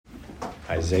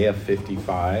Isaiah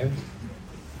 55.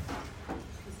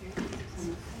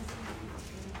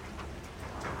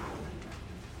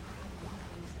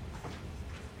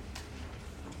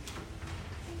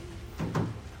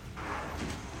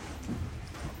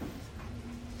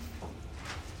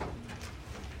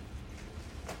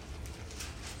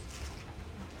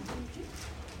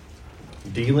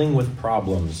 Dealing with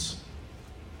problems.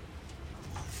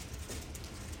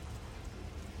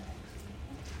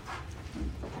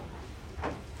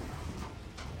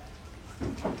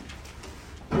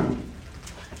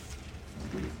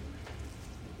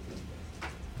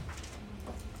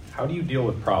 How do you deal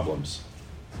with problems?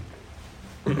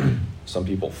 Some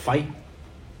people fight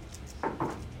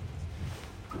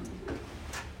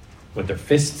with their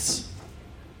fists.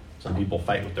 Some people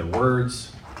fight with their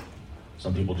words.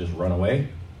 Some people just run away,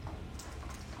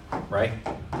 right?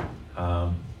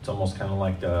 It's almost kind of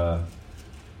like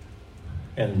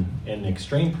in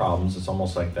extreme problems, it's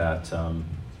almost like that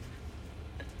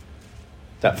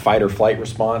fight or flight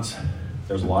response.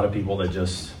 There's a lot of people that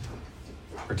just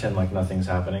pretend like nothing's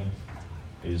happening.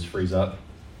 They just freeze up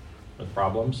with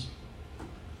problems.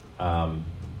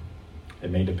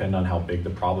 It may depend on how big the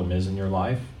problem is in your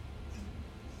life.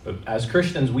 But as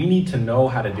Christians, we need to know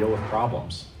how to deal with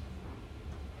problems.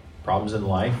 Problems in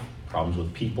life, problems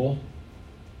with people.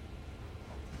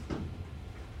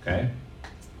 Okay?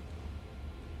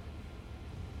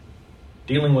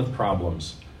 Dealing with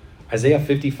problems. Isaiah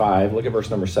 55, look at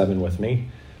verse number 7 with me.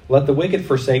 Let the wicked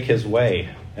forsake his way,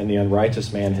 and the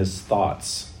unrighteous man his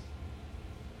thoughts.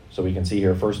 So we can see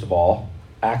here, first of all,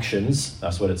 actions.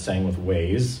 That's what it's saying with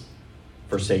ways.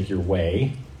 Forsake your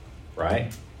way,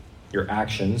 right? Your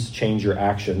actions, change your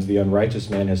actions. The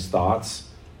unrighteous man his thoughts.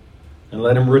 And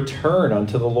let him return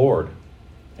unto the Lord,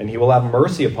 and he will have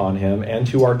mercy upon him and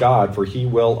to our God, for he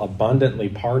will abundantly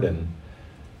pardon.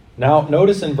 Now,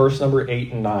 notice in verse number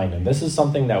 8 and 9, and this is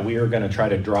something that we are going to try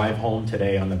to drive home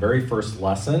today on the very first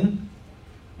lesson.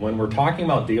 When we're talking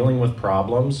about dealing with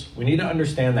problems, we need to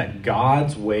understand that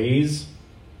God's ways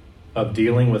of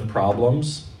dealing with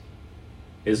problems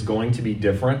is going to be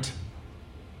different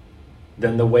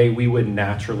than the way we would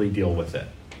naturally deal with it.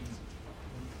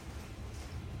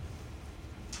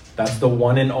 That's the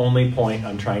one and only point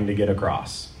I'm trying to get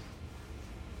across.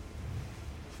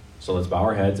 So let's bow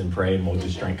our heads and pray, and we'll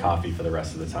just drink coffee for the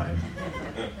rest of the time.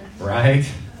 Right?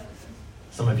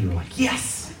 Some of you are like,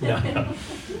 yes! No.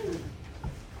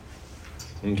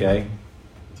 Okay.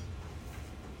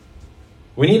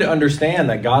 We need to understand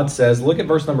that God says, look at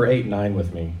verse number 8 and 9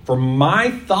 with me. For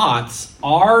my thoughts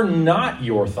are not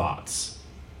your thoughts.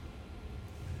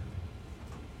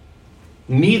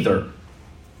 Neither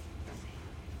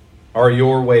are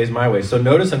your ways my ways. So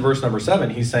notice in verse number 7,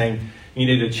 he's saying you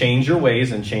need to change your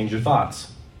ways and change your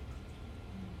thoughts.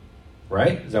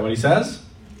 Right? Is that what he says?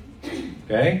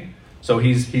 Okay. So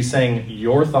he's saying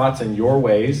your thoughts and your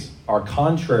ways are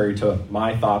contrary to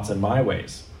my thoughts and my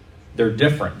ways. They're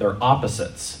different. They're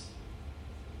opposites.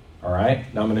 All right.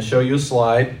 Now I'm going to show you a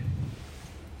slide.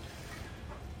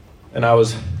 And I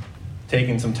was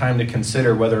taking some time to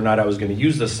consider whether or not I was going to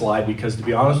use this slide, because to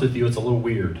be honest with you, it's a little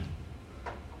weird.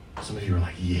 Some of you are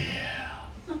like, yeah,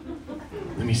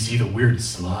 let me see the weird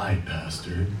slide,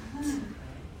 Pastor.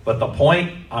 But the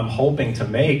point I'm hoping to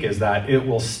make is that it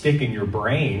will stick in your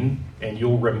brain and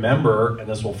you'll remember, and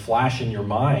this will flash in your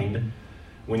mind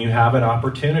when you have an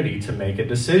opportunity to make a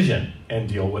decision and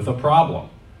deal with a problem.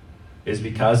 Is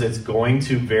because it's going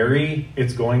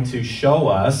to show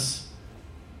us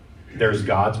there's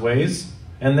God's ways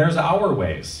and there's our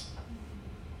ways.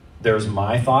 There's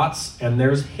my thoughts and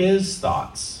there's his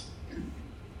thoughts.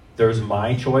 There's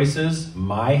my choices,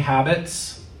 my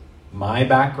habits, my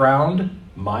background,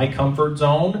 my comfort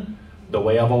zone, the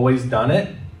way I've always done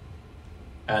it.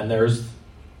 And there's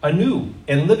a new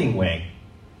and living way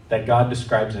that God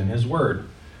describes in his word.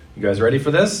 You guys ready for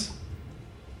this?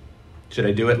 Should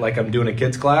I do it like I'm doing a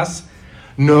kids class?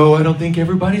 No, I don't think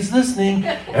everybody's listening.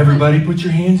 Everybody put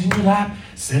your hands in your lap.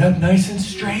 Sit up nice and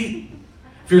straight.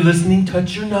 If you're listening,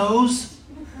 touch your nose.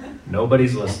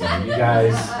 Nobody's listening. You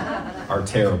guys are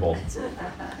terrible.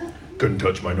 Couldn't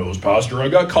touch my nose, Pastor. I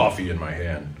got coffee in my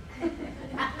hand.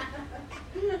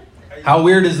 How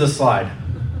weird is this slide?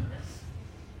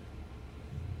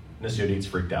 Miss Judith's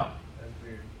freaked out.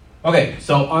 Okay,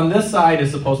 so on this side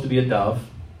is supposed to be a dove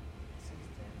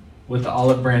with the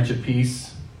olive branch of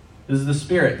peace. This is the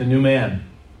spirit, the new man.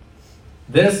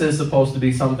 This is supposed to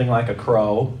be something like a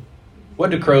crow.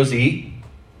 What do crows eat?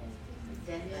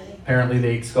 Apparently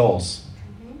they eat skulls.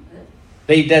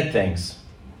 They eat dead things,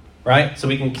 right? So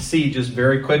we can see just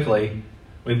very quickly,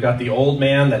 we've got the old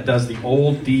man that does the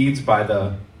old deeds by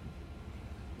the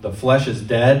the flesh is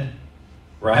dead,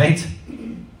 right?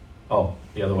 Oh,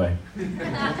 the other way.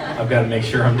 I've got to make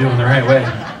sure I'm doing the right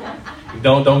way.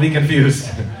 Don't be confused,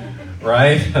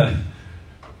 right?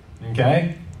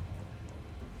 Okay?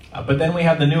 But then we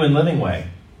have the new and living way,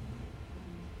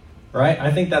 right?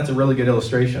 I think that's a really good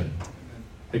illustration.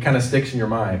 It kind of sticks in your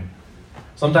mind.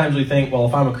 Sometimes we think, well,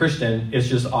 if I'm a Christian, it's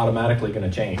just automatically going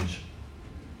to change.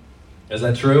 Is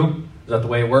that true? Is that the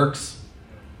way it works?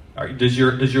 Does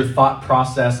your thought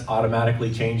process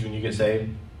automatically change when you get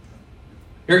saved?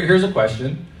 Here's a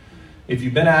question. If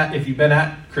you've been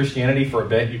at Christianity for a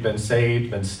bit, you've been saved,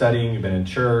 you've been studying, you've been in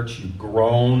church, you've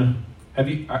grown.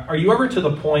 Are you ever to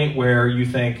the point where you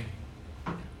think,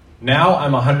 now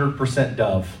I'm 100%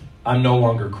 dove. I'm no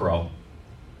longer crow.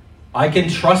 I can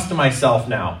trust myself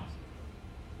now.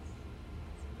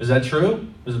 Is that true?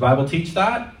 Does the Bible teach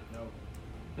that?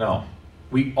 No.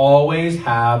 We always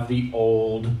have the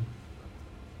old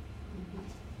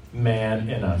man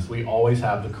in us. We always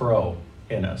have the crow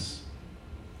in us,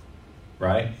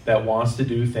 right? That wants to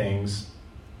do things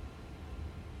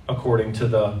according to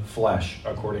the flesh,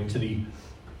 according to the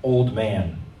old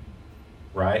man,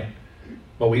 right?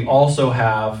 But we also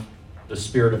have the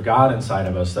Spirit of God inside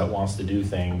of us that wants to do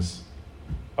things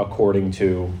according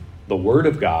to the Word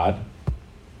of God.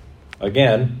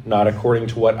 Again, not according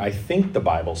to what I think the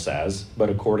Bible says, but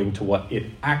according to what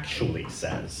it actually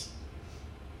says.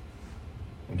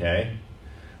 Okay?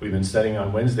 We've been studying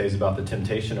on Wednesdays about the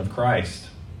temptation of Christ.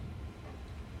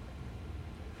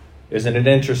 Isn't it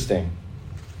interesting?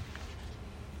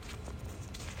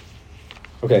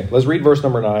 Okay, let's read verse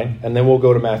number 9, and then we'll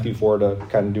go to Matthew 4 to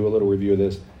kind of do a little review of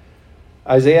this.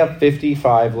 Isaiah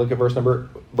 55, look at verse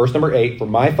number 8. For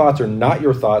my thoughts are not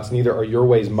your thoughts, neither are your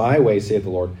ways my ways, saith the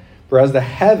Lord. For as the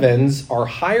heavens are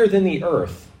higher than the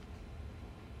earth.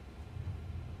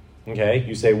 Okay,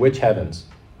 you say, which heavens,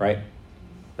 right?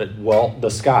 Well,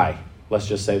 the sky, let's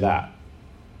just say that,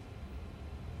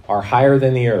 are higher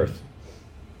than the earth.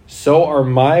 So are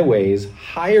my ways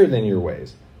higher than your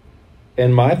ways,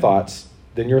 and my thoughts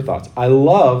than your thoughts. I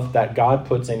love that God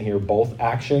puts in here both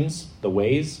actions, the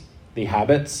ways, the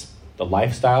habits, the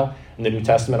lifestyle. In the New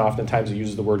Testament, oftentimes it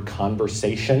uses the word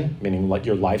conversation, meaning like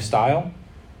your lifestyle.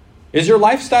 Is your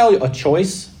lifestyle a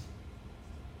choice?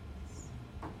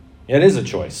 It is a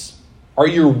choice. Are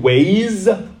your ways,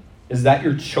 is that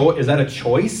your is that a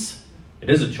choice? It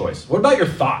is a choice. What about your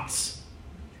thoughts?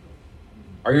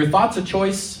 Are your thoughts a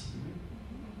choice?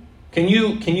 Can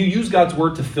you use God's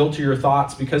word to filter your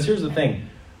thoughts? Because here's the thing.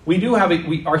 We do have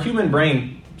our human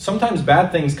brain, sometimes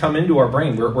bad things come into our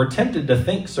brain. We're tempted to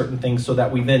think certain things so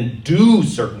that we then do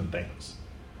certain things.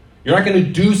 You're not going to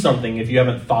do something if you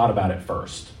haven't thought about it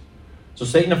first. So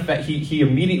Satan, he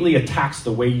immediately attacks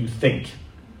the way you think,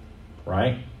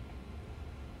 right?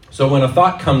 So when a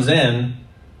thought comes in,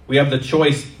 we have the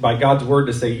choice by God's word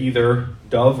to say either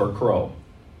dove or crow.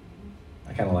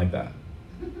 I kind of like that.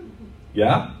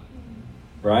 Yeah?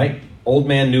 Right? Old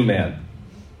man, new man.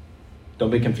 Don't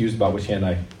be confused about which hand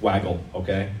I waggle,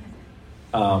 okay?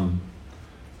 So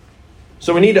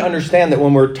we need to understand that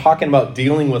when we're talking about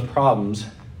dealing with problems,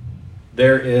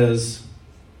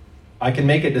 I can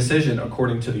make a decision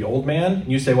according to the old man.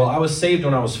 And you say, well, I was saved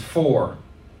when I was 4.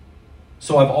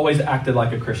 So I've always acted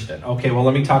like a Christian. Okay, well,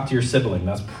 let me talk to your sibling.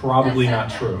 That's probably not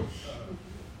true.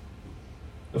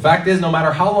 The fact is, no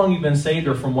matter how long you've been saved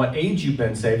or from what age you've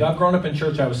been saved, I've grown up in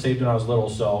church. I was saved when I was little,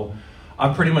 so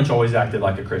I've pretty much always acted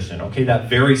like a Christian. Okay, that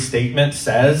very statement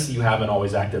says you haven't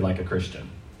always acted like a Christian.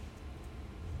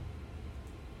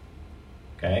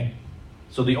 Okay?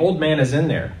 So the old man is in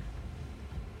there.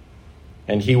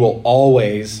 And he will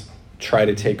always try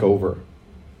to take over.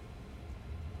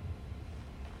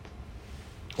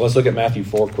 Let's look at Matthew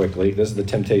 4 quickly. This is the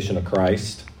temptation of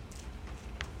Christ.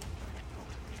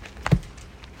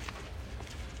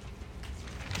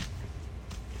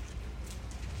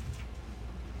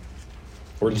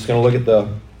 We're just going to look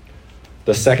at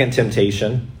the second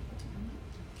temptation.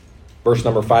 Verse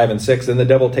number 5 and 6. Then the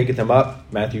devil taketh him up,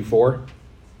 Matthew 4,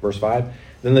 verse 5.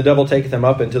 Then the devil taketh him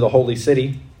up into the holy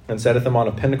city, and setteth him on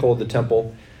a pinnacle of the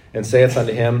temple, and saith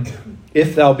unto him,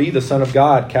 If thou be the Son of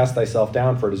God, cast thyself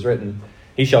down, for it is written,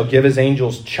 He shall give his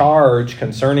angels charge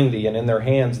concerning thee, and in their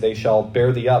hands they shall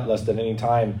bear thee up, lest at any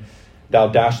time thou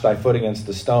dash thy foot against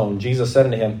a stone. Jesus said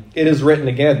unto him, It is written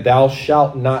again, Thou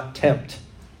shalt not tempt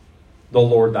the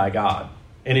Lord thy God.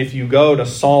 And if you go to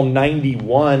Psalm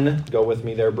 91, go with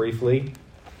me there briefly.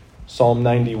 Psalm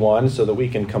 91, so that we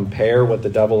can compare what the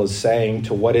devil is saying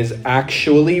to what is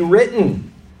actually written.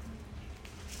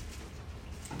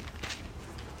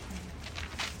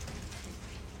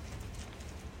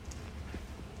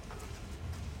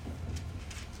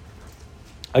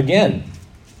 Again,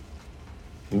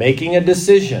 making a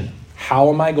decision. How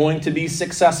am I going to be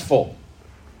successful?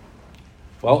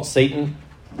 Well, Satan,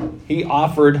 he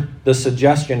offered the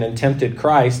suggestion and tempted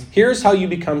Christ. Here's how you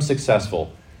become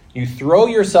successful. You throw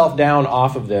yourself down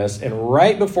off of this, and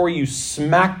right before you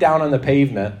smack down on the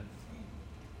pavement,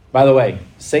 by the way,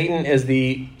 Satan is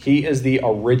the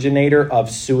originator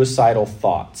of suicidal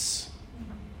thoughts.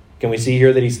 Can we see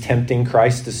here that he's tempting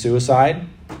Christ to suicide?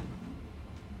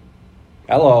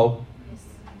 Hello.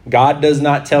 God does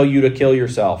not tell you to kill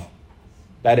yourself.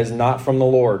 That is not from the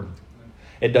Lord.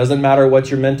 It doesn't matter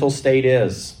what your mental state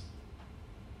is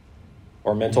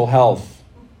or mental health.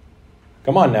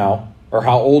 Come on now. Or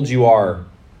how old you are.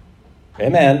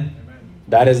 Amen.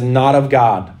 That is not of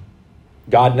God.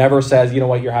 God never says, you know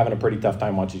what, you're having a pretty tough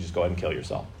time. Why don't you just go ahead and kill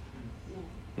yourself?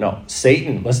 No.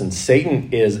 Satan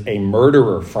is a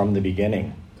murderer from the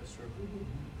beginning.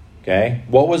 Okay?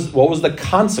 What was the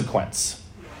consequence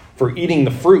for eating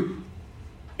the fruit?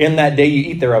 In that day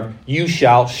you eat thereof, you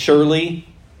shall surely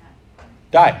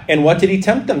die. And what did he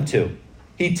tempt them to?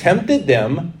 He tempted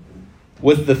them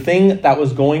with the thing that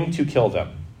was going to kill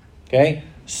them. Okay?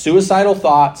 Suicidal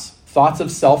thoughts, thoughts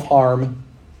of self-harm.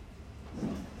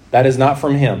 That is not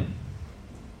from him.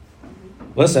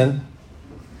 Listen.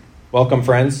 Welcome,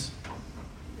 friends.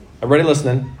 Everybody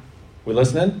listening? We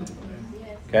listening?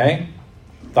 Okay?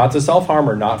 Thoughts of self-harm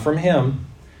are not from him.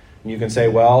 And you can say,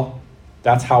 well,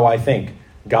 that's how I think.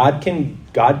 God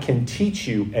can teach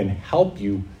you and help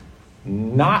you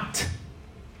not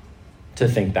to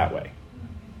think that way.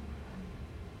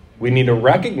 We need to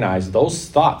recognize those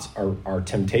thoughts are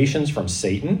temptations from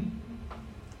Satan,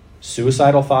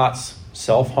 suicidal thoughts,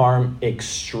 self-harm,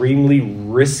 extremely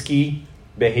risky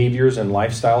behaviors and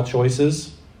lifestyle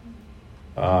choices.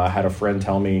 I had a friend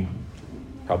tell me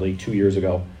probably 2 years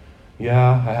ago, yeah,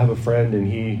 I have a friend and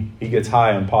he gets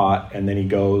high on pot and then he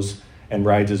goes and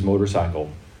rides his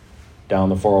motorcycle down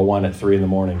the 401 at 3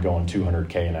 a.m. going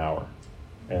 200K an hour.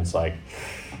 And it's like,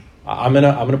 I'm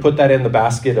gonna put that in the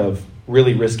basket of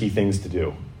really risky things to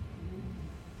do.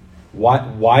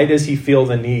 Why does he feel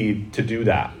the need to do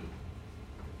that?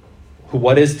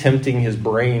 What is tempting his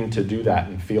brain to do that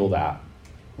and feel that?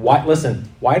 Why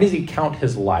does he count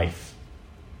his life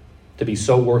to be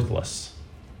so worthless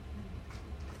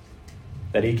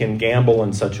that he can gamble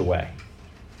in such a way?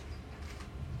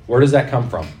 Where does that come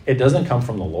from? It doesn't come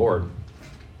from the Lord.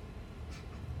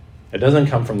 It doesn't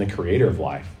come from the creator of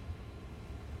life.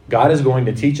 God is going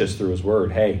to teach us through his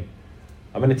word, hey,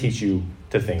 I'm going to teach you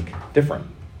to think different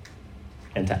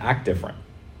and to act different.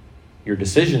 Your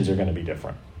decisions are going to be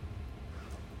different.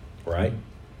 Right?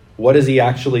 What does he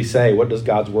actually say? What does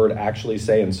God's word actually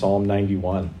say in Psalm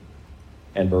 91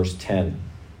 and verse 10?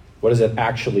 What does it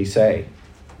actually say?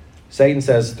 Satan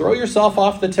says, throw yourself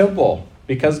off the temple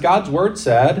because God's word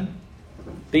said,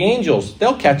 the angels,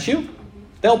 they'll catch you.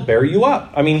 They'll bear you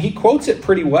up. I mean, he quotes it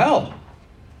pretty well.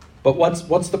 But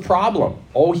what's the problem?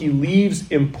 Oh, he leaves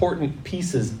important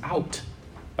pieces out.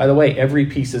 By the way, every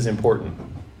piece is important.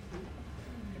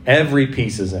 Every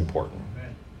piece is important.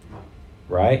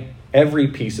 Right? Every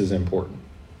piece is important.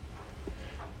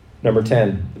 Number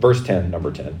 10, verse 10,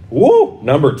 number 10. Woo!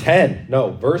 Number 10.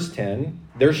 No, verse 10.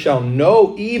 There shall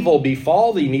no evil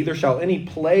befall thee, neither shall any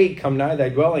plague come nigh thy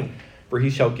dwelling, for he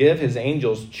shall give his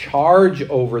angels charge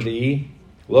over thee.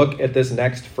 Look at this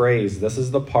next phrase. This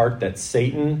is the part that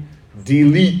Satan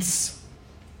deletes.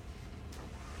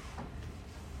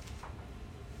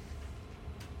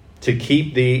 To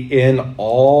keep thee in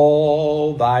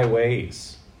all thy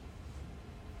ways.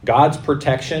 God's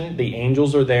protection, the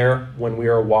angels are there when we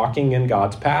are walking in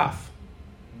God's path.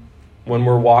 When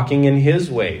we're walking in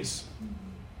his ways.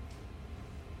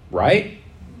 Right?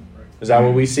 Is that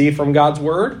what we see from God's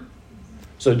word?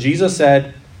 So Jesus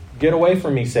said, get away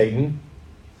from me, Satan.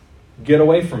 Get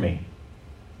away from me.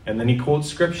 And then he quotes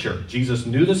scripture. Jesus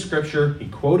knew the scripture. He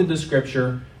quoted the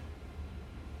scripture.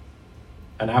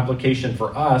 An application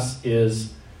for us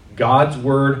is God's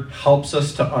word helps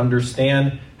us to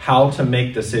understand how to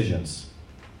make decisions.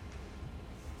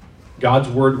 God's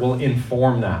word will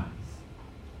inform that.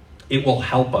 It will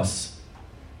help us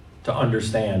to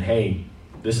understand, hey,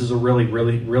 this is a really,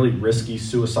 really, really risky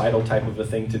suicidal type of a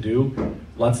thing to do.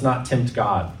 Let's not tempt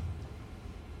God.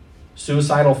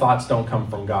 Suicidal thoughts don't come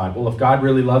from God. Well, if God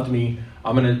really loved me,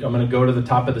 I'm gonna go to the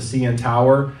top of the CN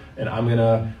Tower and I'm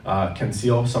gonna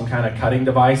conceal some kind of cutting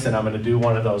device and I'm gonna do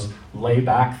one of those lay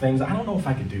back things. I don't know if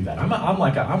I could do that. I'm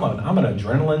an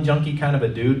adrenaline junkie kind of a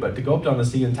dude, but to go up on the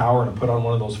CN Tower and put on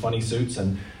one of those funny suits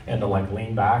and to like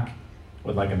lean back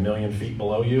with like 1,000,000 feet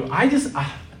below you,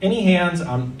 any hands?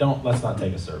 Let's not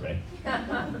take a survey.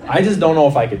 I just don't know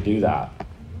if I could do that.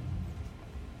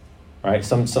 right?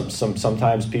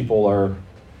 Sometimes people are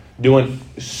doing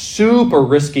super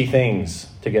risky things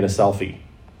to get a selfie,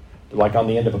 like on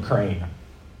the end of a crane.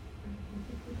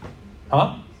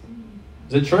 Huh?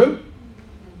 Is it true?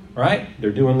 Right?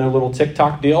 They're doing their little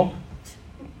TikTok deal.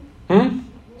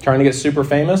 Trying to get super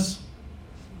famous.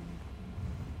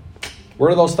 Where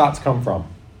do those thoughts come from?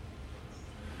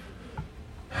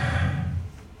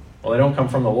 Well, they don't come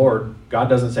from the Lord. God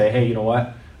doesn't say, hey, you know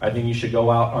what? I think you should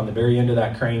go out on the very end of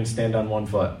that crane, stand on one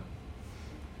foot,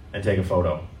 and take a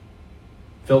photo.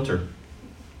 Filter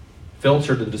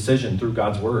the decision through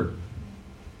God's word.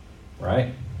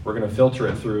 Right? We're going to filter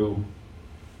it through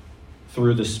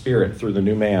the Spirit, through the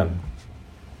new man.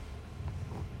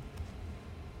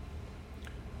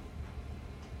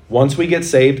 Once we get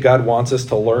saved, God wants us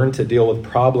to learn to deal with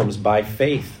problems by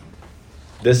faith.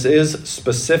 This is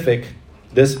specific.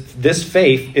 This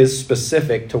faith is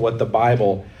specific to what the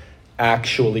Bible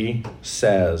actually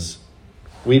says.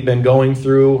 We've been going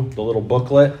through the little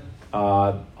booklet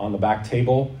on the back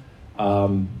table,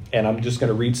 and I'm just going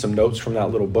to read some notes from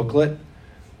that little booklet.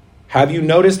 Have you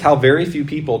noticed how very few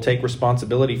people take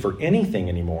responsibility for anything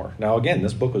anymore? Now, again,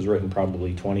 this book was written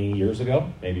probably 20 years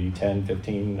ago, maybe 10,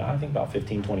 15, I think about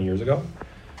 15, 20 years ago.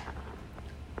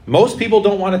 Most people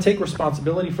don't want to take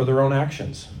responsibility for their own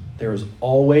actions. There is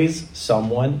always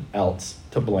someone else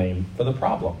to blame for the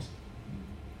problems.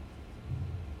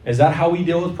 Is that how we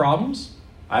deal with problems?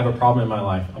 I have a problem in my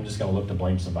life. I'm just going to look to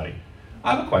blame somebody.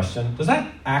 I have a question. Does that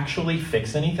actually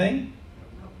fix anything?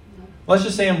 Let's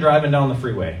just say I'm driving down the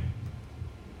freeway.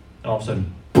 And all of a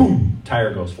sudden, boom,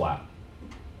 tire goes flat.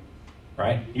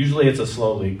 Right? Usually it's a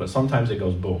slow leak, but sometimes it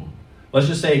goes boom. Let's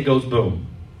just say it goes boom.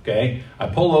 Okay? I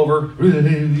pull over,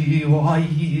 and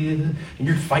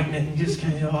you're fighting it, and you just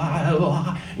kind of,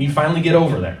 and you finally get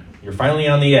over there. You're finally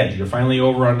on the edge. You're finally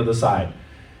over onto the side.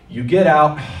 You get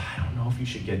out. I don't know if you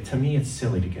should get, to me, it's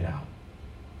silly to get out.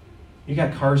 You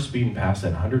got cars speeding past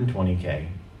at 120K.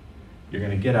 You're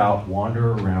going to get out,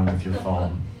 wander around with your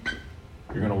phone.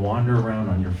 You're going to wander around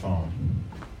on your phone,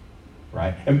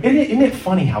 right? And isn't it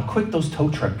funny how quick those tow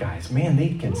truck guys, man, they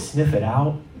can sniff it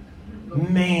out.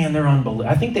 Man, they're unbelievable.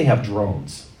 I think they have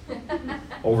drones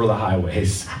over the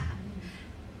highways,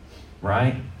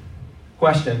 right?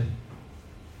 Question.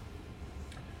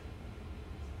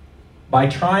 By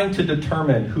trying to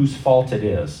determine whose fault it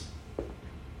is,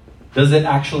 does it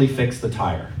actually fix the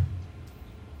tire?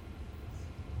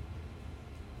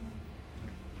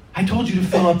 I told you to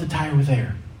fill up the tire with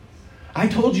air. I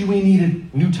told you we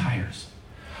needed new tires.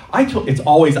 It's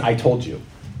always I told you.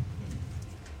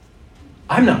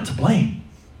 I'm not to blame.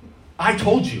 I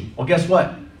told you. Well, guess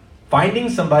what? Finding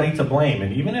somebody to blame,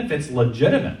 and even if it's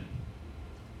legitimate,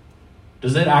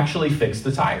 does it actually fix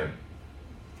the tire?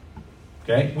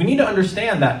 Okay? We need to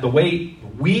understand that the way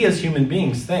we as human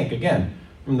beings think, again,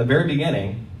 from the very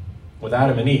beginning, with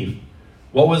Adam and Eve,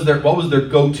 what was their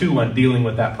go-to on dealing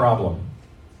with that problem?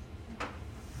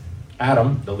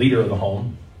 Adam, the leader of the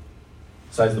home,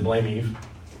 decides to blame Eve.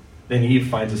 Then Eve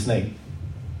finds a snake.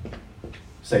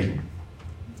 Satan.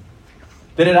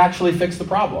 Did it actually fix the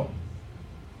problem?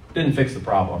 Didn't fix the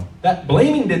problem. That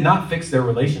blaming did not fix their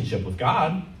relationship with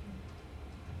God.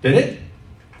 Did it?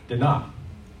 Did not.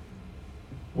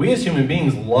 We as human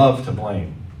beings love to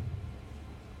blame.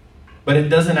 But it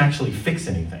doesn't actually fix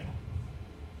anything.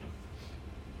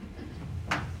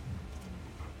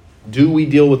 Do we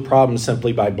deal with problems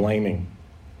simply by blaming?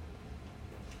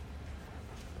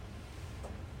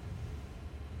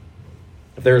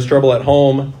 If there is trouble at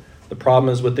home, the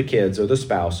problem is with the kids or the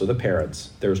spouse or the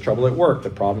parents. If there is trouble at work, the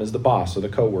problem is the boss or the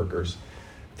coworkers.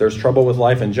 If there's trouble with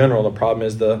life in general, the problem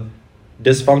is the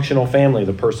dysfunctional family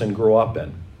the person grew up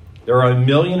in. There are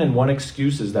 1,000,001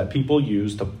 excuses that people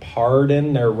use to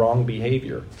pardon their wrong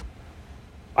behavior.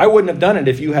 I wouldn't have done it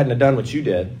if you hadn't have done what you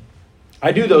did.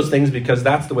 I do those things because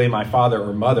that's the way my father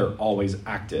or mother always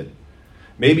acted.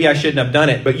 Maybe I shouldn't have done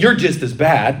it, but you're just as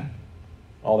bad.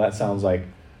 Oh, that sounds like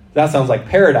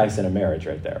paradise in a marriage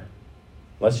right there.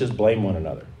 Let's just blame one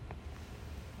another.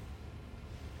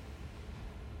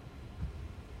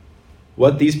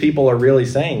 What these people are really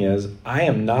saying is, I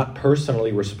am not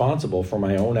personally responsible for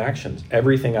my own actions.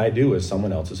 Everything I do is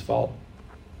someone else's fault.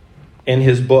 In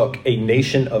his book, A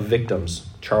Nation of Victims,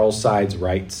 Charles Sides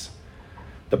writes,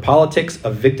 the politics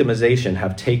of victimization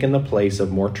have taken the place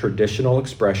of more traditional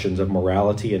expressions of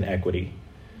morality and equity.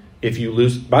 If you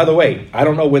lose, by the way, I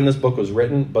don't know when this book was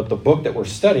written, but the book that we're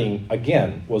studying,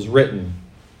 again, was written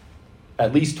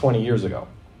at least 20 years ago.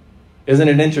 Isn't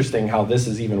it interesting how this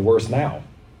is even worse now?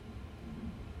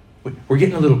 We're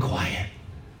getting a little quiet.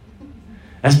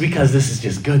 That's because this is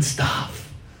just good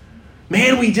stuff.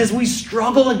 Man, we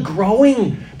struggle in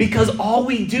growing because all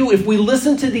we do, if we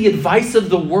listen to the advice of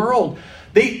the world,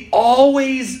 they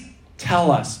always tell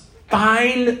us,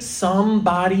 find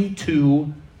somebody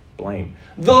to blame.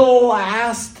 The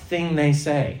last thing they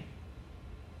say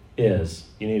is,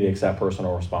 you need to accept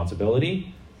personal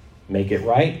responsibility, make it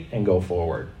right, and go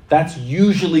forward. That's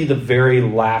usually the very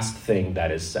last thing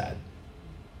that is said.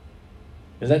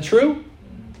 Is that true?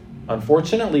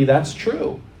 Unfortunately, that's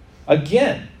true.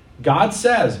 Again, God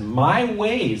says, my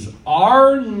ways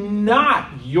are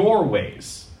not your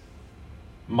ways.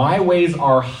 My ways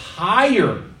are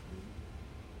higher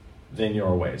than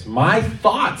your ways. My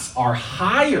thoughts are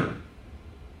higher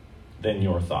than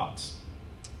your thoughts.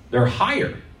 They're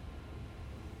higher.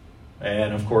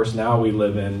 And of course, now we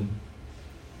live in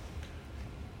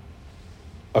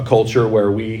a culture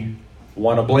where we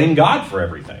want to blame God for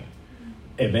everything.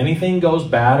 If anything goes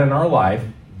bad in our life,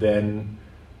 then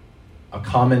a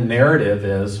common narrative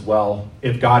is, well,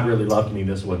 if God really loved me,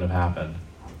 this wouldn't have happened.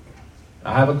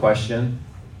 I have a question.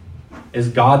 Is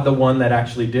God the one that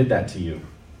actually did that to you?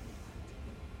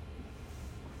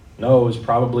 No, it was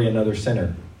probably another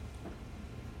sinner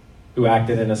who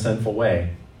acted in a sinful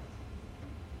way.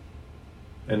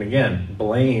 And again,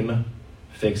 blame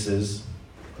fixes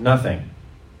nothing.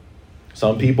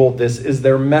 Some people, this is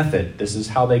their method. This is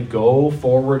how they go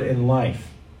forward in life.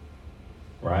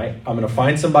 Right? I'm going to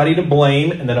find somebody to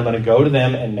blame, and then I'm going to go to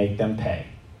them and make them pay.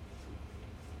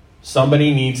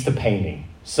 Somebody needs to pay me.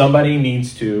 Somebody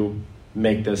needs to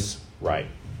make this right.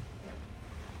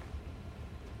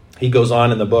 He goes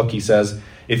on in the book, he says,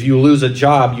 if you lose a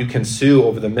job, you can sue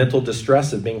over the mental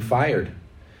distress of being fired.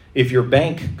 If your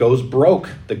bank goes broke,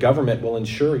 the government will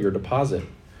insure your deposit.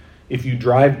 If you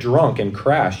drive drunk and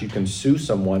crash, you can sue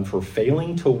someone for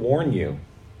failing to warn you.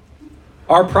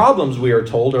 Our problems, we are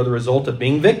told, are the result of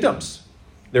being victims.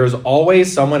 There is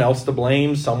always someone else to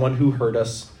blame, someone who hurt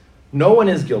us. No one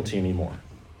is guilty anymore.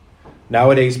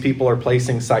 Nowadays, people are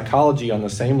placing psychology on the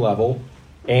same level,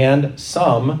 and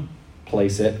some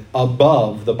place it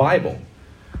above the Bible.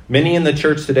 Many in the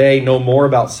church today know more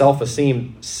about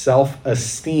self-esteem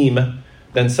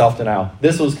than self-denial.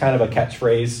 This was kind of a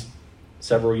catchphrase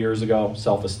several years ago,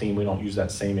 self-esteem. We don't use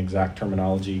that same exact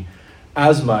terminology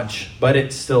as much, but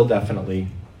it still definitely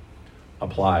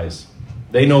applies.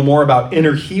 They know more about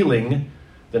inner healing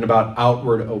than about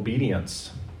outward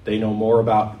obedience. They know more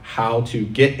about how to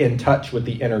get in touch with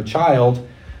the inner child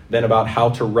than about how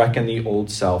to reckon the old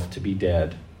self to be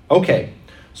dead. Okay,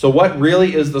 so what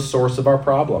really is the source of our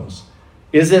problems?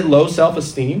 Is it low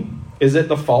self-esteem? Is it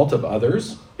the fault of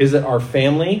others? Is it our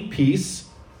family, peace,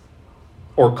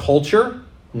 or culture?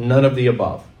 None of the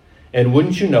above. And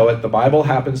wouldn't you know it, the Bible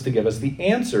happens to give us the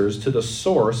answers to the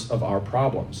source of our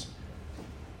problems.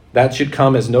 That should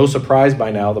come as no surprise by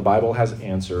now. The Bible has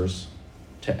answers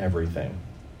to everything.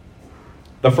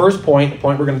 The first point, the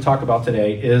point we're going to talk about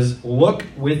today, is look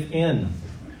within.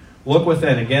 Look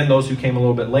within. Again, those who came a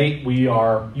little bit late, we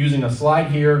are using a slide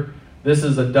here. This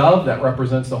is a dove that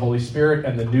represents the Holy Spirit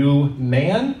and the new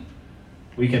man.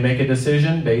 We can make a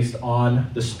decision based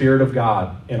on the Spirit of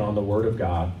God and on the Word of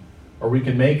God. Or we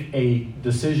can make a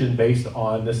decision based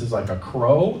on, this is like a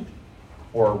crow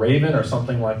or a raven or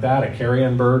something like that, a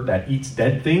carrion bird that eats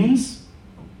dead things.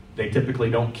 They typically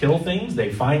don't kill things.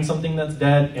 They find something that's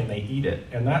dead and they eat it.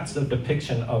 And that's a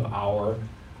depiction of our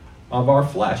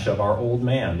flesh, of our old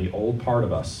man, the old part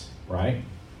of us, right?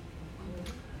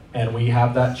 And we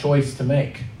have that choice to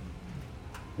make.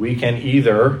 We can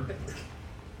either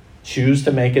choose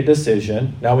to make a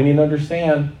decision. Now we need to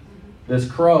understand this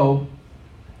crow,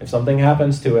 if something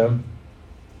happens to him,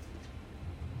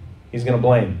 he's going to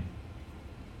blame.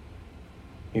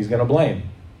 He's going to blame.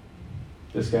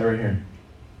 This guy right here.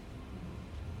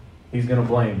 He's going to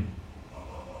blame.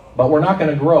 But we're not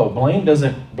going to grow. Blame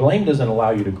doesn't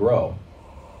allow you to grow.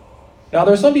 Now,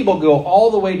 there's some people who go all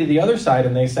the way to the other side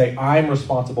and they say, I'm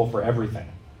responsible for everything.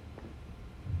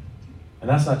 And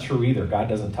that's not true either. God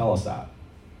doesn't tell us that.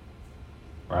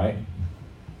 Right?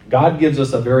 God gives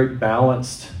us a very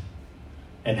balanced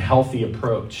and healthy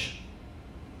approach.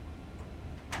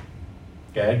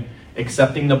 Okay?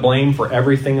 Accepting the blame for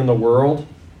everything in the world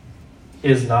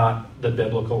is not the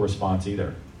biblical response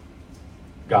either.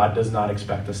 God does not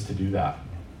expect us to do that.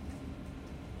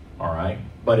 All right?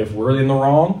 But if we're in the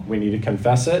wrong, we need to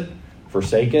confess it,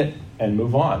 forsake it, and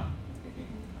move on.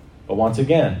 But once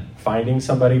again, finding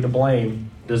somebody to blame,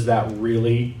 does that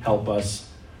really help us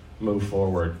move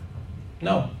forward?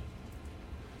 No.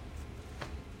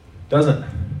 Doesn't.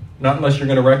 Not unless you're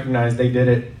going to recognize they did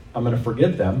it, I'm going to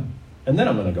forgive them, and then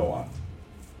I'm going to go on.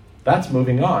 That's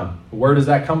moving on. Where does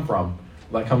that come from?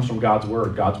 That comes from God's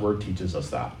Word. God's Word teaches us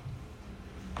that.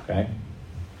 Okay?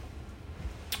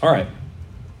 All right.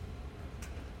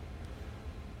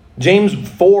 James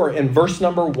 4 and verse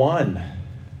number 1.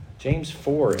 James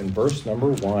 4 and verse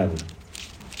number 1.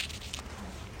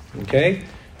 Okay?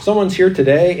 If someone's here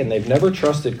today and they've never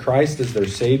trusted Christ as their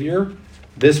Savior,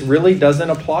 this really doesn't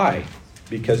apply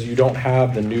because you don't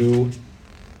have the new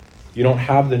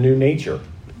nature.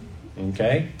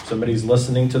 Okay? Somebody's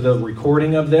listening to the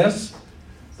recording of this.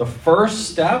 The first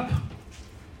step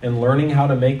in learning how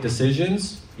to make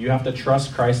decisions, you have to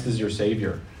trust Christ as your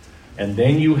Savior. And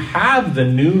then you have the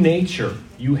new nature.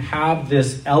 You have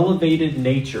this elevated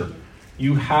nature.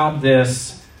 You have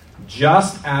this,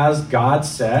 just as God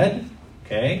said,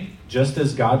 okay? Just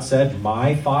as God said,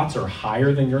 my thoughts are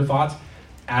higher than your thoughts.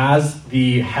 As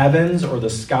the heavens or the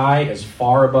sky is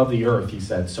far above the earth, he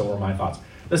said, so are my thoughts.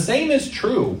 The same is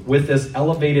true with this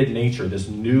elevated nature, this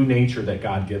new nature that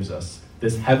God gives us,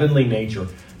 this heavenly nature,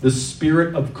 the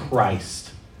Spirit of Christ.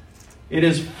 It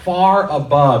is far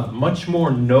above, much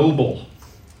more noble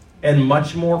and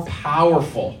much more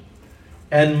powerful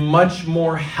and much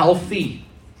more healthy,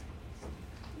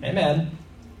 amen,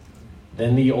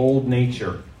 than the old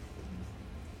nature.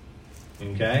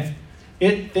 Okay?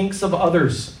 It thinks of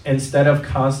others instead of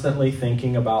constantly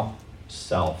thinking about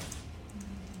self,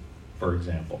 for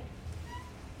example.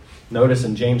 Notice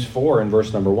in James 4 in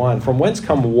verse number 1, from whence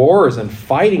come wars and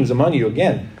fightings among you?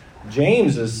 Again,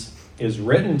 James is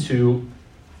written to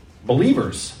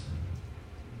believers.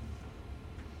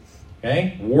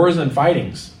 Okay? Wars and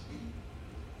fightings.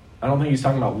 I don't think he's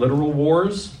talking about literal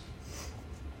wars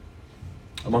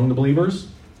among the believers,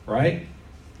 right?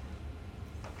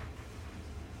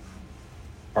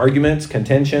 Arguments,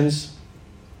 contentions.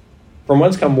 From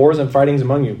whence come wars and fightings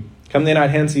among you? Come they not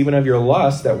hence even of your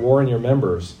lust that war in your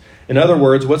members? In other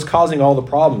words, what's causing all the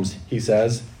problems? He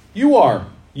says, you are.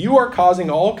 You are causing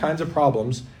all kinds of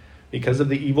problems because of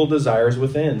the evil desires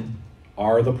within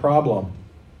are the problem.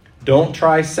 Don't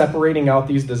try separating out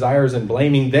these desires and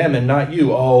blaming them and not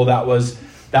you. Oh, that was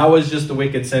just the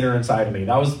wicked sinner inside of me.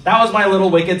 That was my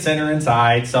little wicked sinner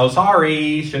inside. So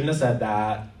sorry, shouldn't have said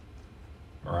that.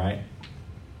 All right?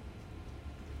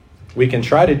 We can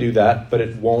try to do that, but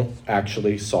it won't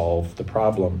actually solve the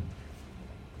problem.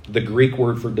 The Greek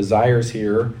word for desires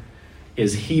here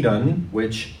is hedon,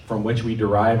 from which we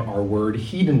derive our word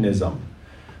hedonism.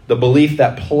 The belief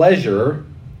that pleasure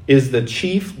is the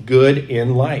chief good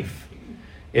in life.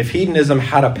 If hedonism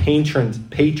had a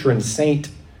patron saint,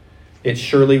 it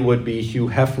surely would be Hugh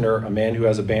Hefner, a man who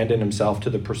has abandoned himself to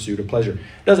the pursuit of pleasure.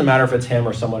 It doesn't matter if it's him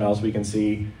or someone else. We can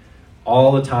see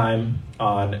all the time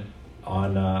on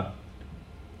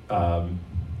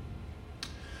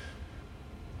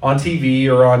TV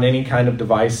or on any kind of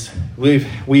device. We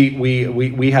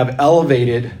have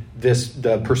elevated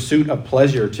the pursuit of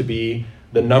pleasure to be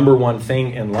the number one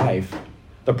thing in life.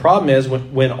 The problem is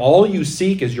when all you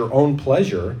seek is your own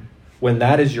pleasure, when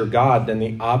that is your God, then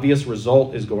the obvious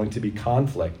result is going to be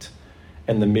conflict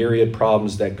and the myriad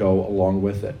problems that go along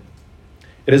with it.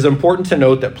 It is important to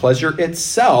note that pleasure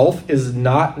itself is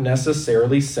not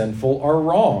necessarily sinful or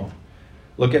wrong.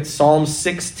 Look at Psalm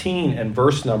 16 and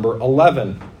verse number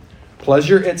 11.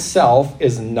 Pleasure itself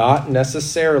is not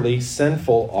necessarily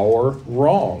sinful or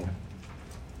wrong.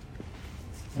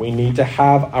 We need to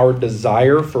have our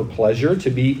desire for pleasure to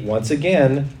be, once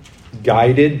again,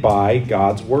 guided by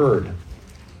God's word.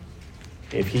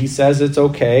 If he says it's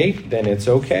okay, then it's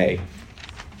okay.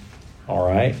 All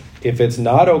right? If it's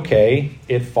not okay,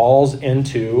 it falls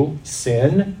into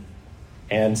sin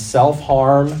and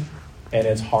self-harm, and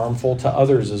it's harmful to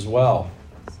others as well.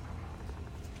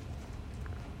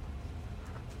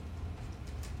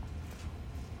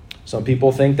 Some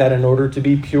people think that in order to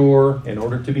be pure, in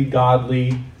order to be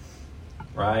godly,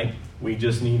 right, we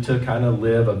just need to kind of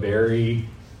live a very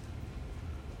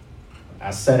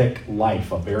ascetic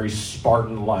life, a very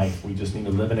Spartan life. We just need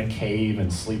to live in a cave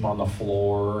and sleep on the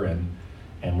floor,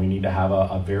 and we need to have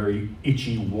a very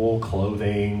itchy wool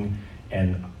clothing.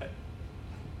 And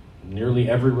nearly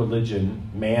every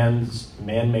religion,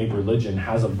 man-made religion,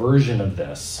 has a version of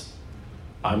this.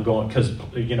 Because,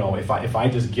 if I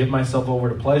just give myself over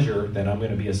to pleasure, then I'm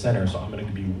going to be a sinner. So I'm going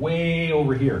to be way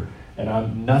over here.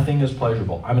 And nothing is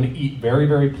pleasurable. I'm going to eat very,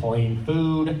 very plain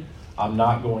food. I'm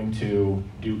not going to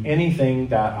do anything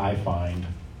that I find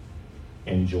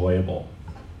enjoyable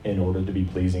in order to be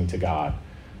pleasing to God.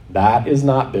 That is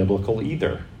not biblical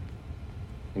either.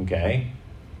 Okay?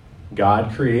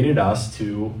 God created us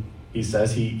he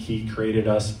says he created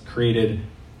us,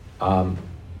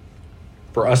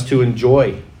 for us to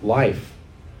enjoy life.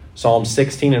 Psalm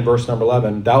 16 and verse number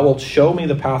 11, thou wilt show me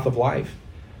the path of life.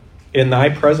 In thy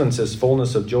presence is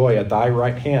fullness of joy. At thy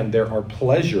right hand there are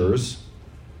pleasures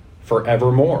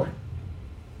forevermore.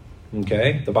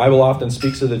 Okay? The Bible often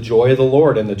speaks of the joy of the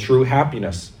Lord and the true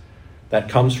happiness that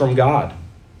comes from God.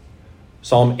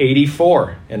 Psalm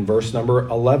 84 in verse number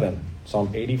 11.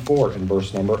 Psalm 84 in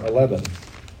verse number 11.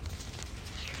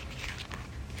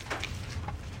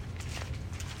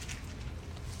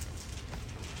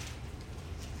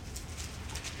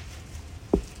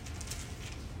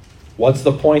 What's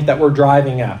the point that we're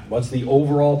driving at? What's the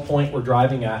overall point we're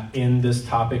driving at in this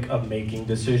topic of making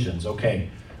decisions? Okay,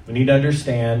 we need to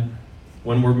understand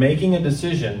when we're making a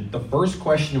decision, the first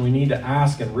question we need to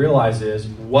ask and realize is,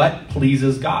 what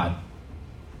pleases God?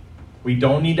 We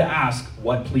don't need to ask,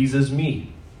 what pleases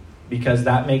me? Because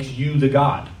that makes you the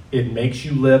God. It makes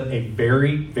you live a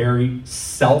very, very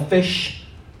selfish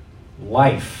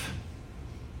life.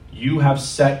 You have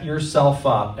set yourself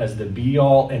up as the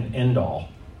be-all and end-all.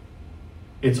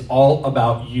 It's all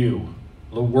about you.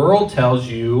 The world tells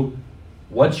you,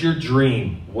 what's your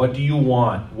dream? What do you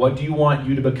want? What do you want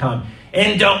you to become?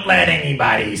 And don't let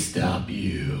anybody stop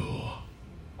you.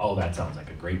 Oh, that sounds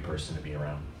like a great person to be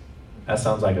around. That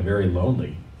sounds like a very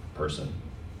lonely person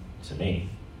to me.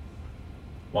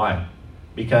 Why?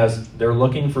 Because they're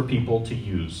looking for people to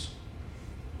use.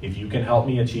 If you can help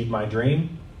me achieve my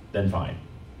dream, then fine.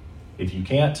 If you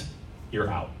can't, you're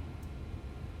out.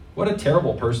 What a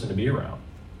terrible person to be around.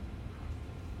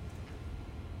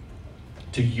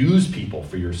 To use people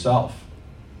for yourself.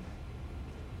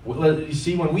 You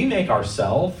see, when we make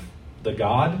ourselves the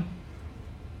God,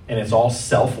 and it's all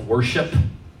self-worship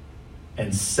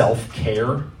and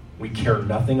self-care, we care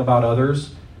nothing about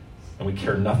others, and we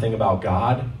care nothing about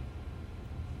God,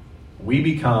 we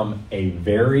become a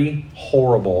very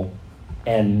horrible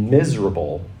and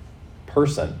miserable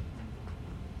person.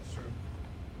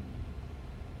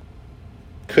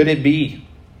 Could it be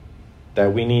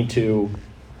that we need to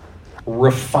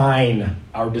refine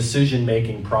our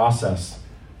decision-making process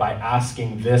by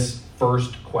asking this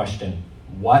first question?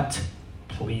 What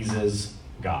pleases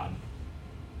God?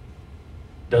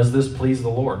 Does this please the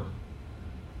Lord?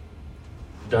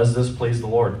 Does this please the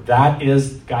Lord? That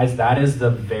is, guys, that is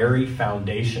the very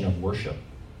foundation of worship.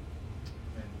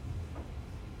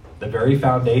 The very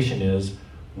foundation is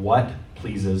what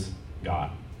pleases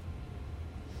God.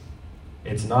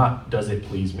 It's not, does it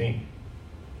please me?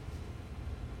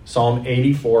 Psalm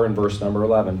 84 and verse number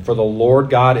 11. For the Lord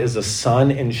God is a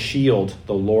sun and shield.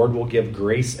 The Lord will give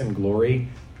grace and glory.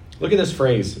 Look at this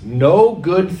phrase. No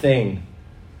good thing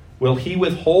will he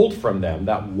withhold from them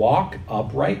that walk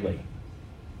uprightly.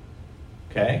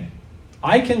 Okay?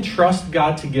 I can trust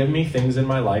God to give me things in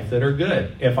my life that are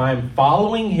good. If I'm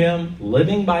following him,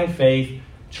 living by faith,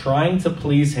 trying to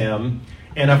please him,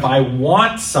 and if I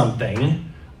want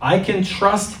something, I can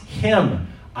trust him.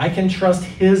 I can trust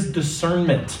his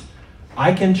discernment.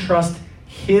 I can trust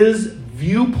his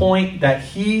viewpoint that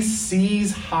he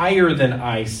sees higher than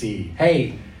I see.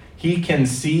 Hey, he can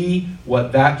see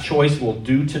what that choice will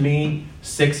do to me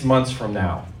 6 months from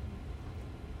now.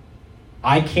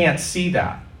 I can't see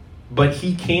that, but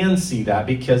he can see that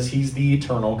because he's the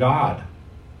eternal God.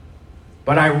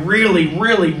 But I really,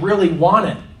 really, really want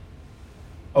it.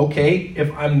 Okay, if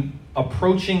I'm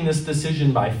approaching this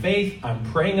decision by faith, I'm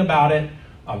praying about it,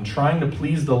 I'm trying to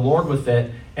please the Lord with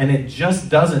it, and it just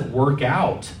doesn't work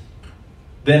out,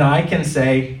 then I can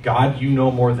say, God, you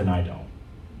know more than I know.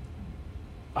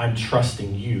 I'm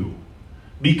trusting you.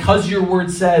 Because your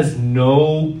word says,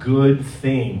 no good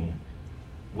thing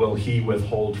will he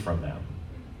withhold from them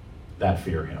that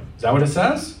fear him. Is that what it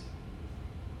says?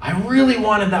 I really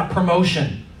wanted that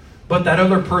promotion, but that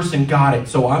other person got it,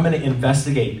 so I'm going to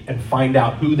investigate and find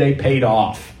out who they paid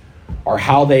off, or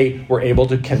how they were able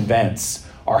to convince,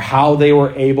 or how they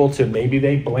were able to, maybe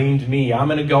they blamed me. I'm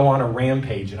going to go on a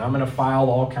rampage, and I'm going to file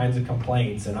all kinds of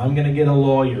complaints, and I'm going to get a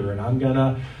lawyer, and I'm going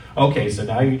to... Okay, so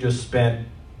now you just spent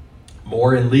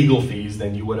more in legal fees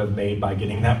than you would have made by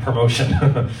getting that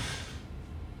promotion.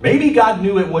 Maybe God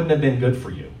knew it wouldn't have been good for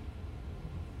you.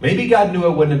 Maybe God knew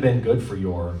it wouldn't have been good for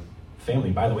your family.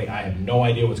 By the way, I have no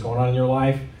idea what's going on in your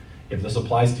life. If this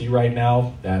applies to you right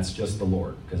now, that's just the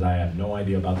Lord, because I have no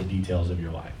idea about the details of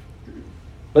your life.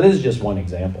 But this is just one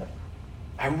example.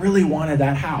 I really wanted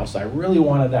that house. I really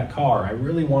wanted that car. I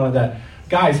really wanted that.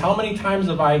 Guys, how many times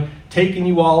have I taken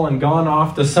you all and gone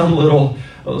off to some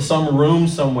room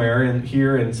somewhere in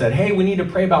here and said, hey, we need to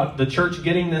pray about the church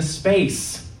getting this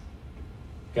space.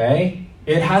 Okay?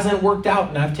 It hasn't worked out,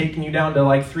 and I've taken you down to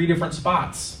like 3 different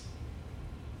spots.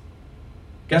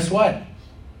 Guess what?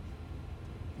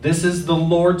 This is the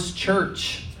Lord's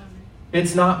church.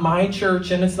 It's not my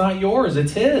church, and it's not yours.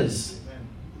 It's his.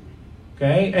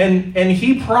 Okay? And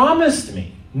he promised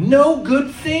me no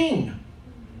good thing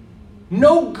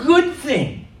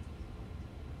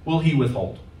will he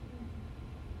withhold.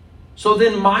 So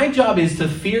then my job is to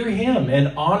fear him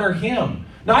and honor him.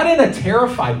 Not in a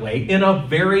terrified way, in a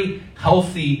very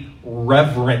healthy,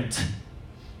 reverent,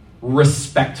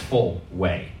 respectful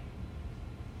way.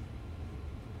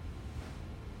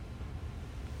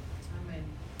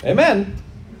 Amen.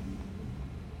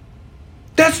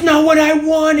 That's not what I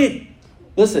wanted.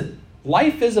 Listen,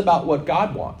 life is about what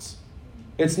God wants.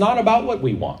 It's not about what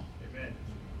we want. Amen.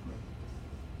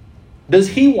 Does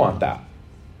he want that?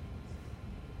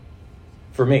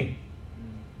 For me.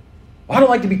 I don't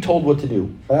like to be told what to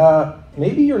do.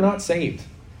 Maybe you're not saved.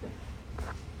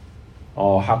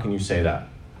 Oh, how can you say that?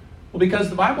 Well, because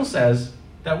the Bible says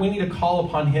that we need to call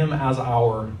upon him as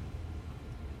our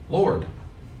Lord.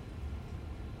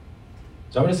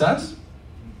 Is that what it says?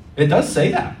 It does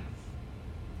say that.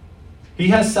 He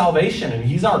has salvation, and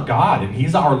he's our God, and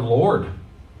he's our Lord.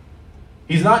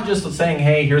 He's not just saying,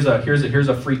 hey, here's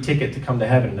a free ticket to come to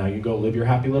heaven. Now you go live your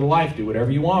happy little life, do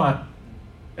whatever you want.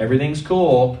 Everything's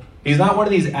cool. He's not one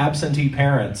of these absentee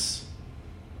parents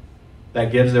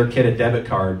that gives their kid a debit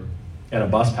card and a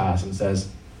bus pass and says,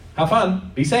 have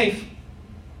fun, be safe,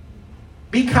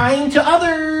 be kind to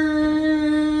others.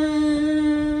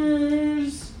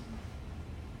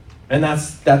 And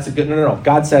that's a good, no.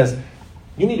 God says,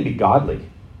 you need to be godly.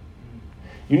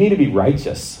 You need to be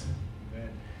righteous.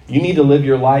 You need to live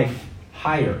your life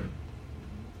higher.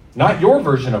 Not your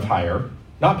version of higher,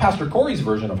 not Pastor Corey's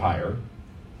version of higher,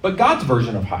 but God's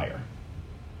version of higher.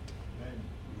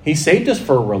 He saved us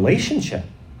for a relationship.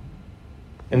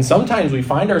 And sometimes we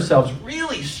find ourselves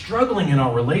really struggling in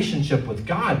our relationship with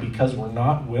God because we're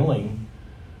not willing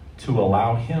to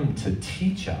allow him to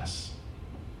teach us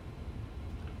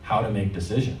how to make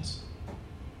decisions.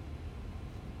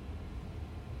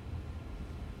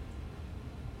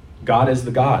 God is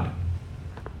the God.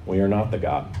 We are not the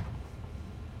God.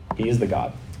 He is the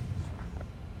God.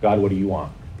 God, what do you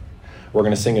want? We're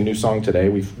going to sing a new song today.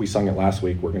 We sung it last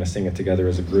week. We're going to sing it together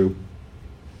as a group.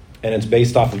 And it's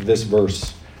based off of this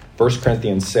verse, 1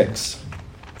 Corinthians 6.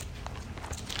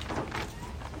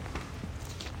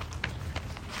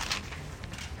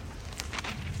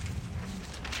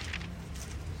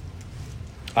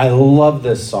 I love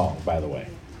this song, by the way.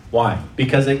 Why?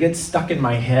 Because it gets stuck in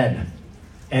my head.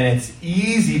 And it's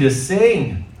easy to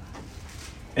sing.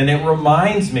 And it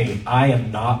reminds me, I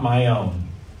am not my own.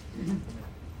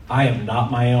 I am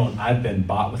not my own. I've been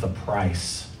bought with a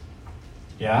price.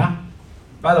 Yeah?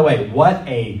 By the way, what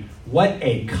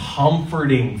a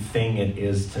comforting thing it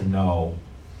is to know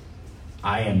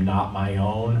I am not my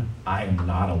own. I am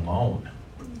not alone.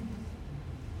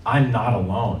 I'm not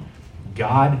alone.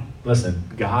 God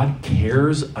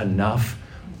cares enough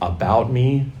about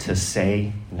me to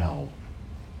say no.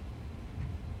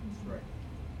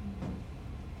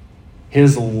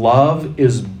 His love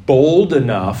is bold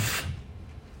enough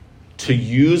to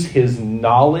use his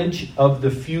knowledge of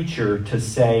the future to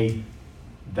say,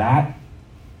 that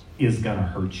is going to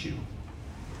hurt you.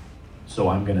 So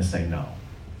I'm going to say no.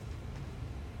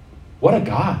 What a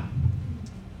God.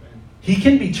 He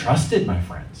can be trusted, my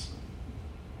friends.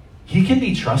 He can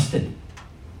be trusted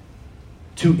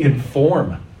to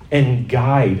inform and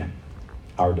guide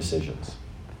our decisions.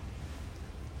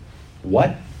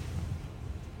 What?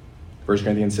 1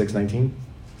 Corinthians 6:19.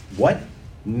 What?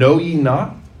 Know ye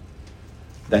not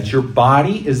that your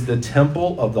body is the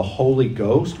temple of the Holy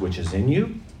Ghost, which is in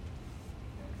you,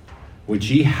 which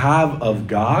ye have of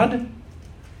God,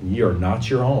 and ye are not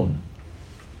your own,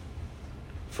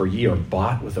 for ye are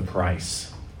bought with a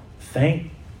price.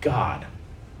 Thank God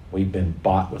we've been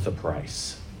bought with a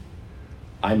price.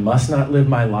 I must not live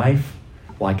my life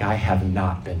like I have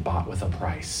not been bought with a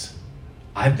price.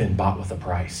 I've been bought with a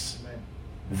price.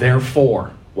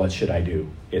 Therefore, what should I do?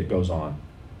 It goes on.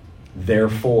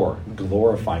 Therefore,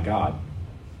 glorify God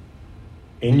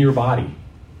in your body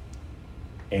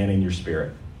and in your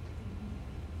spirit,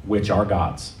 which are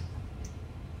God's.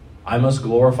 I must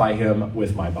glorify him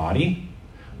with my body.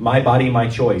 My body, my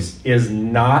choice is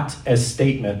not a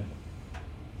statement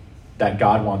that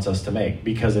God wants us to make,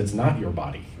 because it's not your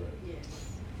body.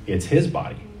 It's his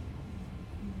body.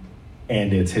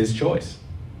 And it's his choice.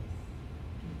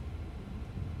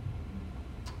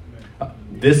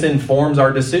 This informs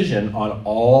our decision on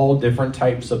all different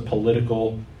types of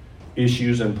political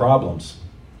issues and problems.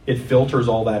 It filters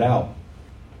all that out.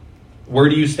 Where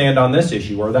do you stand on this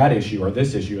issue or that issue or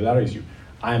this issue or that issue?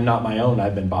 I am not my own.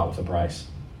 I've been bought with a price.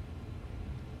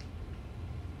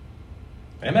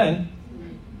 Amen.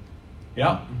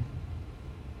 Yeah.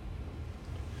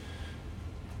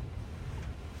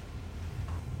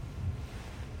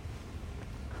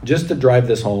 Just to drive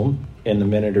this home in the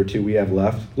minute or two we have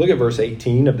left, look at verse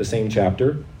 18 of the same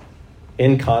chapter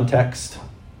in context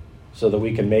so that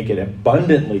we can make it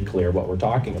abundantly clear what we're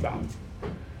talking about.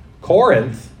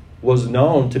 Corinth was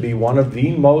known to be one of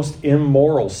the most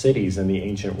immoral cities in the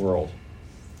ancient world.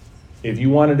 If you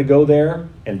wanted to go there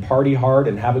and party hard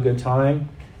and have a good time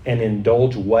and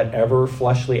indulge whatever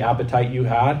fleshly appetite you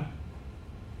had,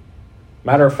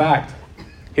 matter of fact,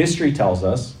 history tells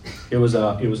us it was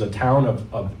a town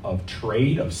of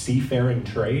trade, of seafaring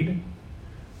trade.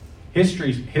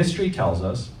 History tells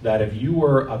us that if you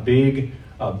were a big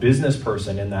business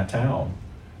person in that town,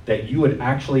 that you would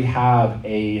actually have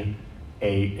a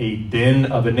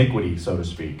den of iniquity, so to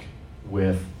speak,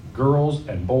 with girls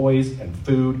and boys and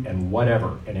food and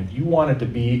whatever. And if you wanted to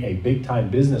be a big-time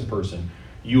business person,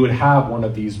 you would have one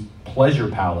of these pleasure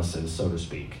palaces, so to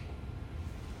speak,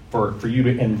 for you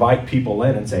to invite people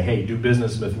in and say, hey, do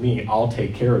business with me. I'll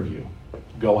take care of you.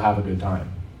 Go have a good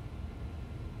time.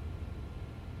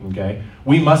 Okay?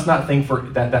 We must not think for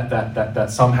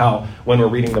that somehow when we're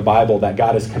reading the Bible that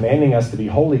God is commanding us to be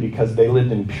holy because they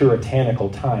lived in puritanical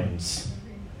times.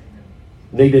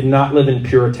 They did not live in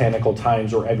puritanical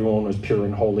times where everyone was pure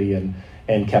and holy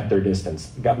and kept their distance.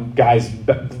 Guys,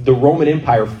 the Roman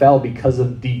Empire fell because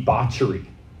of debauchery.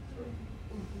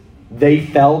 They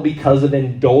fell because of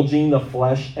indulging the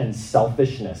flesh and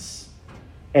selfishness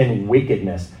and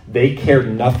wickedness. They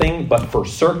cared nothing but for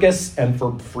circus and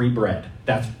for free bread.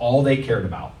 That's all they cared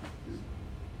about.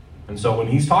 And so when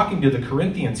he's talking to the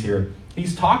Corinthians here,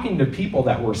 he's talking to people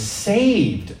that were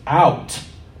saved out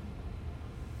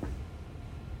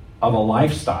of a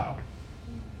lifestyle,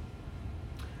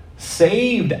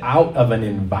 saved out of an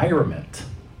environment,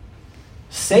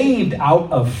 saved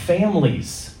out of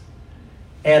families,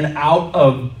 and out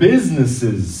of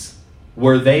businesses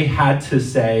where they had to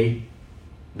say,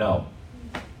 no,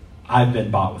 I've been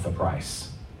bought with a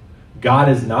price. God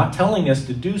is not telling us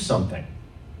to do something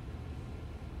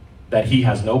that he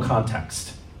has no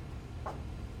context.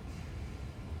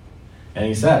 And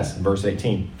he says in verse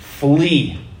 18,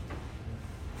 flee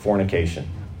fornication.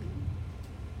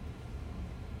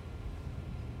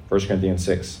 1 Corinthians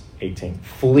 6:18.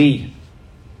 Flee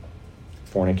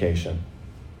fornication.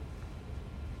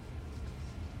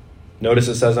 Notice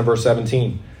it says in verse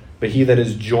 17, but he that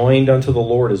is joined unto the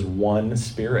Lord is one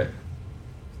spirit.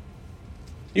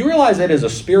 You realize it is a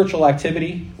spiritual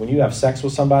activity when you have sex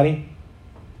with somebody?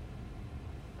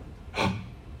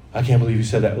 I can't believe you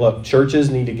said that. Look, churches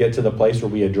need to get to the place where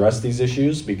we address these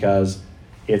issues because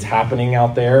it's happening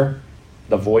out there.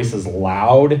 The voice is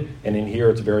loud, and in here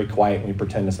it's very quiet and we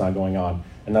pretend it's not going on.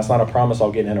 And that's not a promise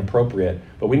I'll get inappropriate,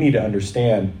 but we need to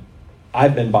understand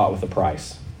I've been bought with a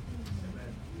price.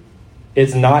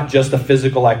 It's not just a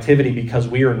physical activity because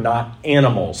we are not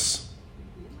animals.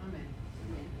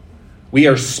 We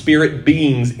are spirit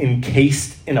beings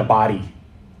encased in a body.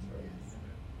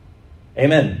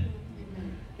 Amen.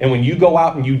 And when you go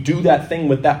out and you do that thing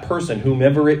with that person,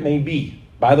 whomever it may be,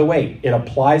 by the way, it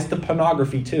applies to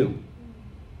pornography too.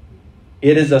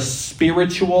 It is a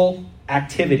spiritual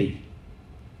activity.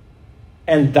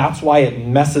 And that's why it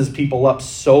messes people up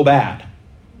so bad.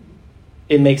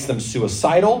 It makes them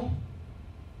suicidal.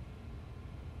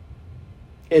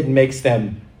 It makes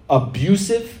them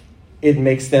abusive. It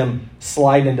makes them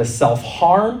slide into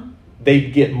self-harm. They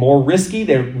get more risky.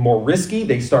 They're more risky.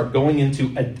 They start going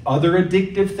into other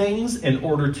addictive things in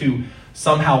order to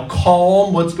somehow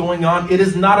calm what's going on. It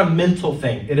is not a mental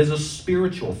thing. It is a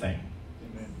spiritual thing.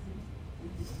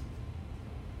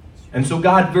 And so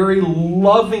God very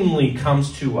lovingly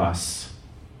comes to us.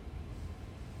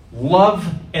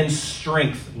 Love and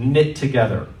strength knit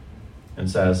together and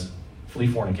says, flee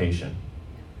fornication.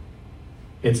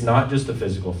 It's not just a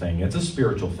physical thing. It's a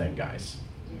spiritual thing, guys.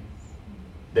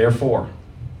 Therefore,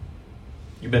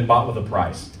 you've been bought with a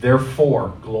price.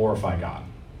 Therefore, glorify God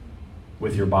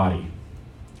with your body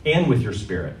and with your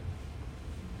spirit,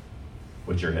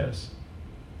 which are his.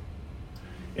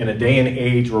 In a day and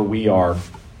age where we are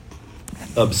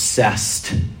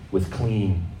obsessed with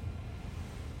clean,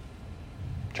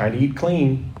 trying to eat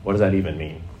clean, what does that even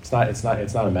mean? It's not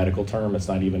a medical term. It's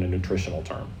not even a nutritional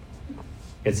term.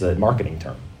 It's a marketing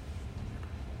term.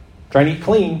 Trying to eat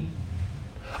clean.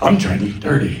 I'm trying to eat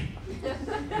dirty.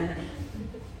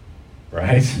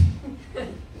 Right?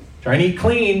 Trying to eat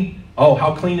clean. Oh,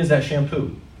 how clean is that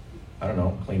shampoo? I don't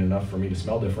know. Clean enough for me to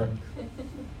smell different.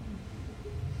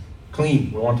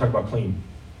 Clean. We want to talk about clean.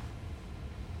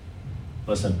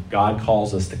 Listen, God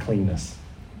calls us to cleanness.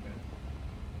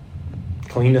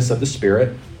 Cleanness of the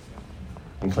spirit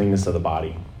and cleanness of the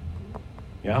body.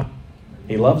 Yeah?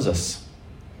 He loves us.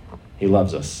 He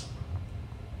loves us.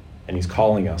 And he's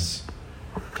calling us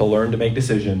to learn to make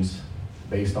decisions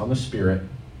based on the Spirit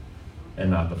and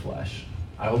not the flesh.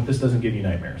 I hope this doesn't give you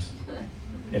nightmares.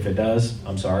 If it does,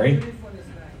 I'm sorry.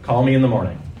 Call me in the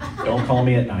morning. Don't call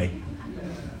me at night.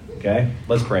 Okay?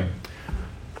 Let's pray.